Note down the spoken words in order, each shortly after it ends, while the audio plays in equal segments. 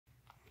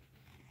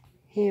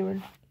Hey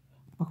everyone,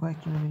 welcome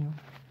back to another video.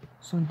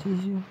 So in today's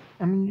video,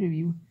 I'm going to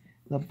review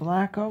the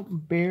Blackout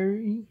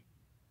Berry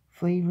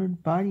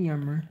Flavored Body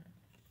Armor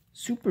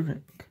Super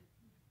Drink.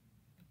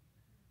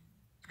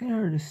 It's kind of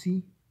hard to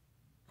see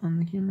on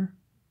the camera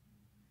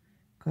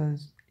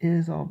because it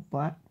is all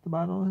black, the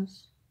bottle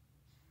is.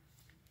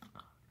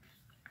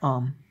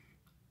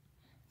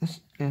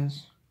 This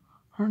is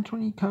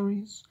 120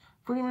 calories,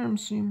 40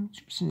 grams sodium,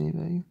 2%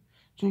 value,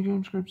 20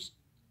 grams carbs,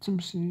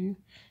 10% value,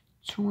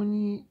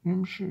 20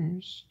 grams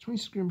sugars,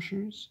 26 grams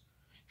sugars,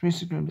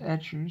 26 grams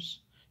add sugars,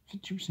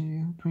 52%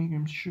 value, 20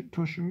 grams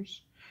toast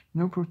sugars,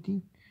 no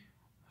protein,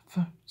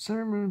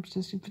 7 grams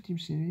potassium,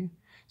 50% value,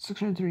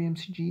 630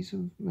 mcgs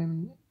of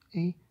vitamin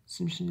A,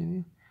 7%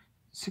 value,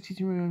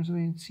 63 grams of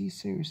vitamin C,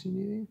 7%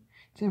 value,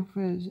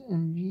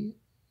 10.5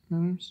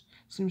 milligrams,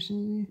 7%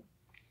 value,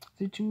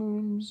 32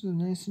 milligrams of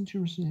niacin,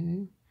 2%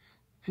 value,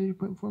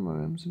 50.4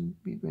 milligrams of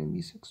vitamin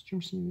B6,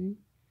 2% value,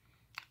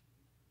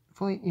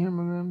 folate 800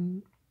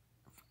 milligrams.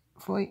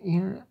 Folate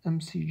 800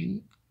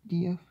 mcg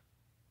DF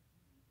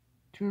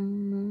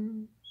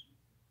 200%,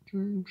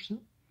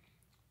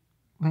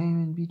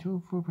 vitamin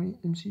B12 4.8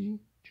 mcg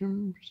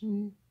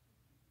 200%,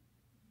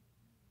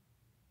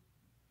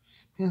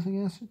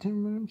 methylenic acid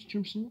 10 milligrams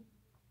 2%,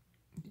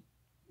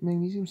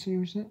 magnesium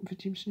 70%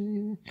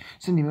 15%,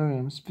 70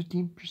 milligrams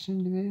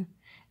 15% of it,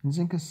 and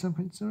zinc is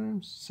 7.7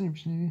 grams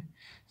 7% of it.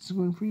 This is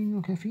gluten free,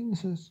 no caffeine.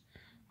 This is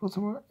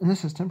filter water, and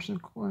this is 10%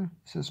 water.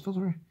 This is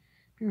filter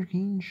pure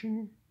cane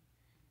sugar.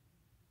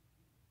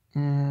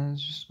 And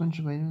it's just a bunch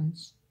of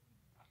vitamins.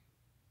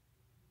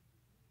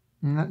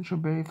 Natural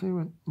berry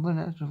flavor, the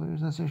natural flavors.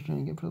 That's what I was trying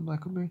to get for the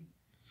Blackout berry.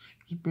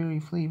 It's berry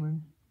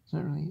flavored. It's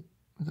not really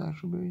with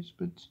actual berries,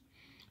 but it's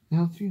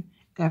healthy for you.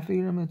 I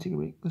figured I'm gonna take a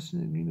break, listen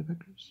to green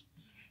peppers.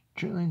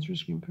 Chart lines for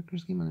green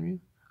peppers came on the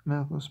review.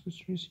 Medical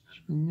specialties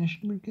and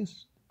national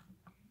kiss.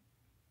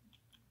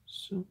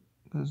 So,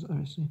 because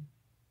obviously,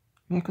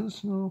 I could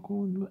listen to the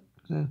local one, but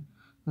because I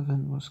live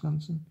in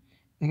Wisconsin,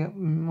 I got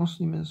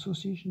mostly med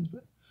associations,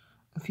 but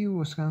a few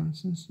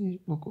Wisconsin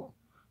local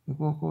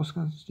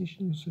Wisconsin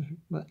stations,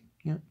 but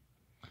yeah,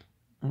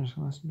 I'm just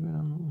gonna listen to it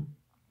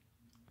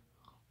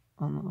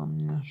on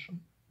the national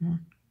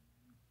one.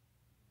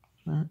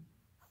 So,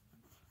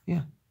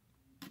 yeah.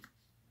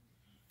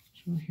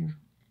 So here.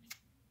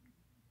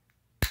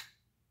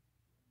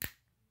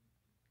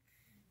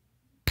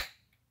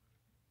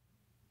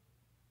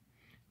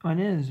 Oh, it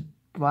is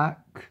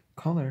black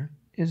color.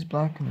 It's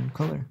black in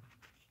color.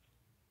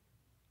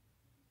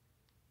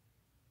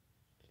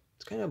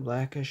 It's kind of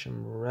blackish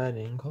and red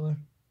in color.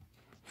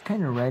 It's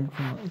kind of red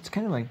from. It's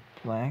kind of like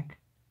black,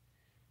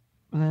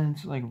 but then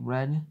it's like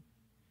red.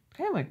 It's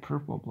kind of like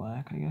purple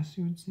black, I guess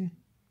you would say.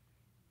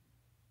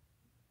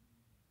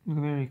 Like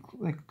very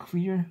like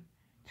clear.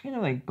 It's kind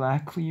of like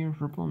black, clear,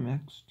 purple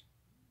mixed.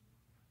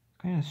 It's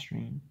kind of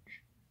strange.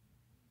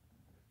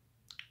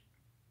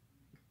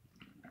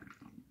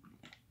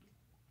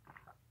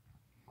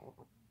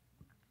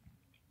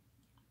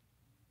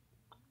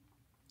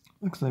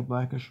 Looks like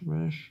blackish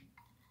reddish.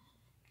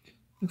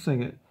 Looks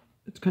like it.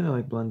 It's kind of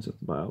like blends with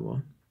the bottle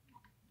though.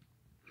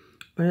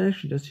 But it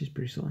actually does taste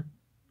pretty solid.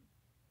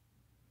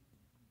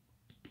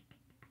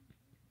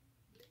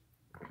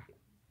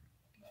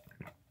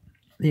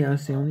 Yeah, I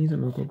was selling these at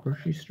my local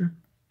grocery store.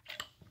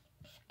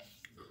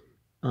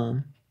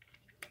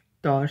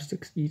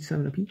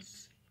 $1.67 a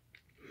piece.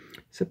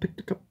 So I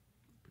picked a couple.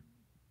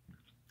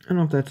 I don't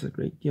know if that's a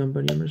great deal on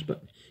Buddy Armors,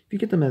 but if you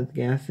get them at the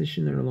gas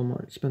station, they're a little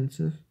more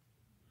expensive.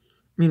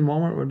 I mean,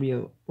 Walmart would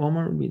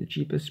be the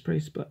cheapest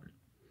price, but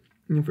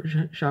you know, for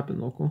shopping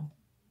local,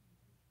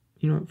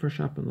 for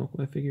shopping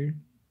local, I figured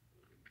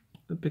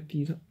I'd pick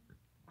these up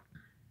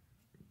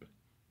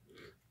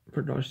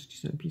for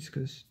 $1.67 a piece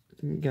because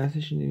the gas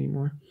station they need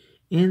more,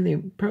 and they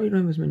probably don't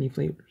have as many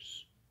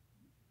flavors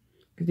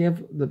because they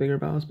have the bigger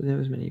bottles, but they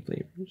have as many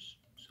flavors.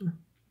 So.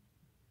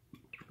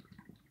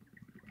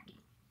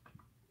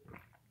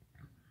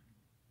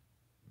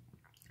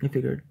 I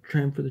figured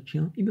try them for the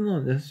channel, even though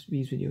these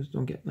videos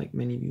don't get like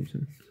many views,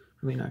 and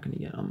really not gonna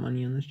get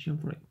money on this channel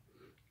for like,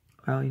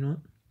 well, you know what?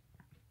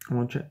 I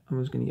want to try. I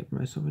was gonna get for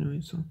myself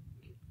anyway, so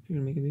if you're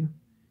gonna make a video,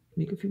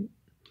 make a few,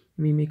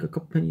 maybe make a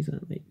couple pennies on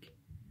it,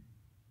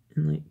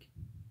 and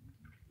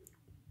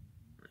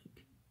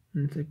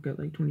it's like got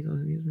like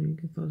 20,000 views, maybe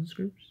get 1,000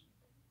 subscribers.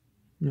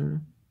 No.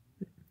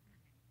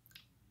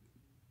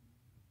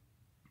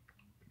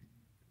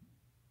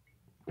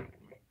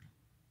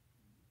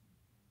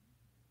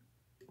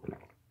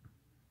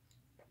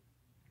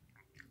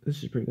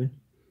 This is pretty good.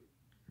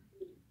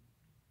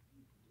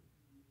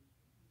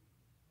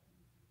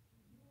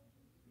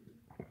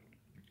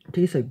 It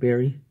tastes like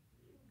berry. It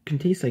can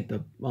taste like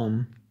the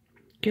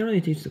can't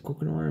really taste the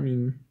coconut water. I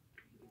mean,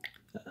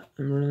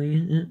 I'm really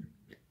in it.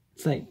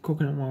 It's like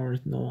coconut water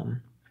with no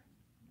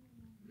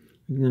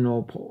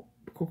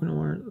coconut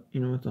water, with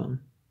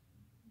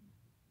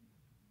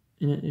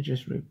in it. It's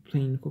just really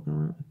plain coconut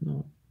water with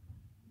no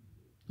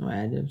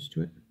additives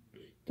to it.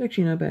 It's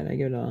actually not bad. I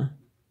give it a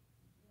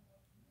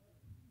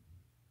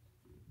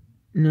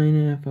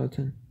 9.5 out of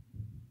 10.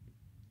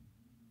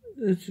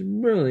 it's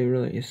really,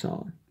 really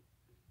solid.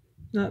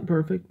 Not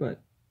perfect,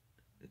 but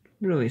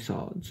really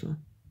solid. So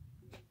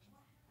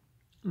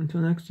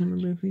until next time,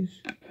 everybody,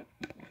 please.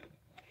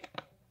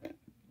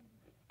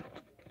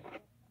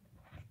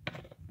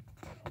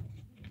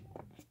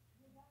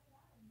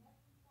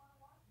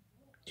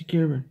 Take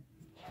care, everyone.